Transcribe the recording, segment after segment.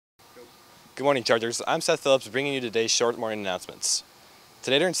Good morning, Chargers. I'm Seth Phillips, bringing you today's short morning announcements.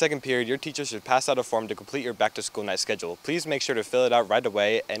 Today during second period, your teacher should pass out a form to complete your back-to-school night schedule. Please make sure to fill it out right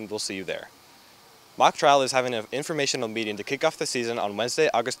away, and we'll see you there. Mock Trial is having an informational meeting to kick off the season on Wednesday,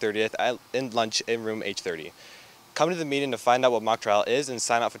 August 30th in lunch in room H30. Come to the meeting to find out what Mock Trial is and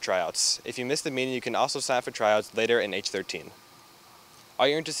sign up for tryouts. If you miss the meeting, you can also sign up for tryouts later in H13. Are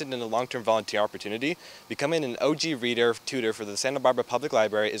you interested in a long-term volunteer opportunity? Becoming an OG reader tutor for the Santa Barbara Public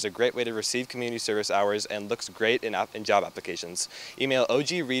Library is a great way to receive community service hours and looks great in job applications. Email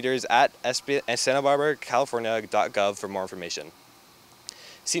ogreaders@santabarbara.california.gov for more information.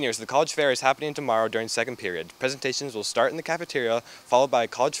 Seniors, the college fair is happening tomorrow during second period. Presentations will start in the cafeteria, followed by a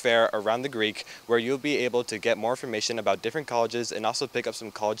college fair around the Greek, where you'll be able to get more information about different colleges and also pick up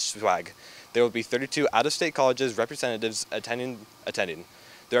some college swag. There will be 32 out-of-state colleges representatives attending.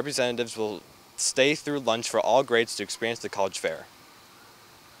 The representatives will stay through lunch for all grades to experience the college fair.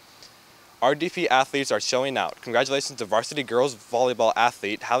 Our DP athletes are showing out. Congratulations to varsity girls volleyball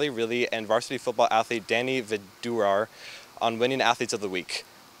athlete Hallie Riley and varsity football athlete Danny Vidurar on winning Athletes of the Week.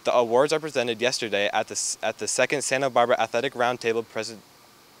 The awards are presented yesterday at the second Santa Barbara Athletic Roundtable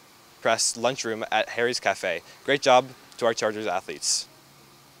Press lunchroom at Harry's Cafe. Great job to our Chargers athletes.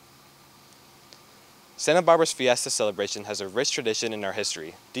 Santa Barbara's Fiesta celebration has a rich tradition in our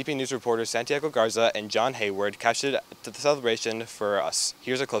history. DP News reporters Santiago Garza and John Hayward captured the celebration for us.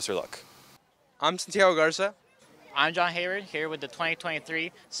 Here's a closer look. I'm Santiago Garza. I'm John Hayward, here with the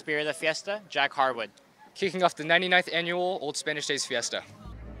 2023 Spirit of Fiesta, Jack Harwood. Kicking off the 99th annual Old Spanish Days Fiesta.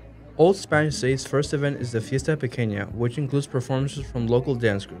 Old Spanish Days' first event is the Fiesta Pequeña, which includes performances from local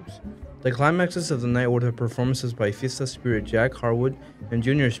dance groups. The climaxes of the night were the performances by Fiesta Spirit Jack Harwood and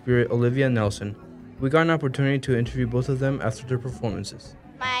Junior Spirit Olivia Nelson. We got an opportunity to interview both of them after their performances.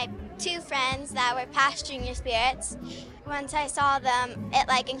 My two friends that were past Junior Spirits, once I saw them, it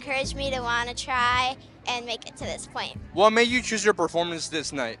encouraged me to want to try and make it to this point. What made you choose your performance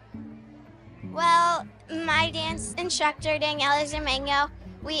this night? Well, my dance instructor, Daniela Zermango,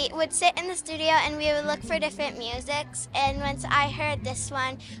 we would sit in the studio and we would look for different musics, and once I heard this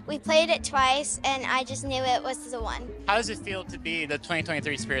one, we played it twice and I just knew it was the one. How does it feel to be the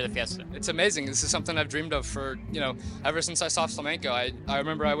 2023 Spirit of Fiesta? It's amazing. This is something I've dreamed of for, ever since I saw flamenco. I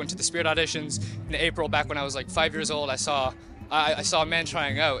remember I went to the Spirit auditions in April back when I was 5 years old. I saw a man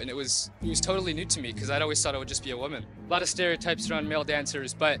trying out, and it was totally new to me because I'd always thought it would just be a woman. A lot of stereotypes around male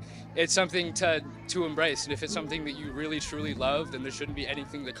dancers, but it's something to embrace. And if it's something that you really truly love, then there shouldn't be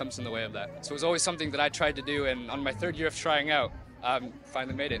anything that comes in the way of that. So it was always something that I tried to do, and on my third year of trying out,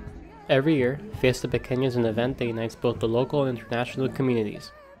 finally made it. Every year, Fiesta Pequeña is an event that unites both the local and international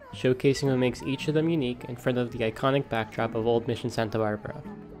communities, showcasing what makes each of them unique in front of the iconic backdrop of Old Mission Santa Barbara.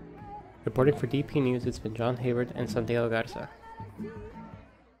 Reporting for DP News, it's been John Hayward and Santiago Garza.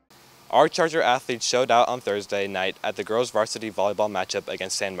 Our Charger athletes showed out on Thursday night at the girls' varsity volleyball matchup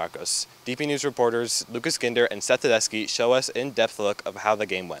against San Marcos. DP News reporters Lucas Ginder and Seth Tedeschi show us an in-depth look of how the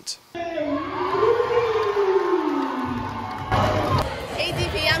game went. Hey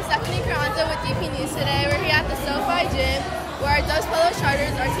DP, I'm Stephanie Carranza with DP News today. We're here at the SoFi Gym where our Dos Pelos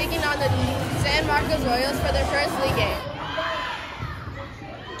Chargers are taking on the San Marcos Royals for their first league game.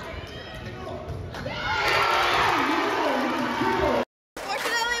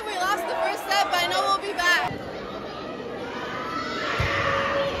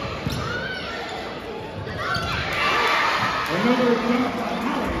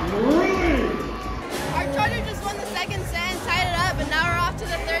 Our Chargers just won the second set and tied it up, and now we're off to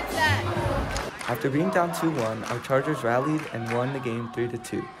the third set. After being down 2-1, our Chargers rallied and won the game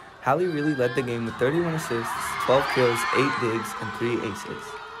 3-2. Hallie really led the game with 31 assists, 12 kills, 8 digs, and 3 aces.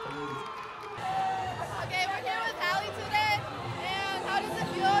 Okay, we're here with Hallie today, and how does it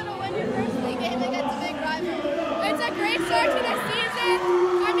feel to win your first league game against a big rival? It's a great start to the season.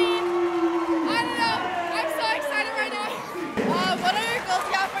 I don't know. I'm so excited right now. What are your goals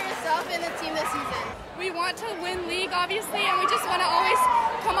you have for yourself and the team this season? We want to win league, obviously, and we just want to always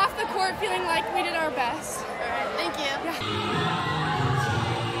come off the court feeling like we did our best. All right, thank you.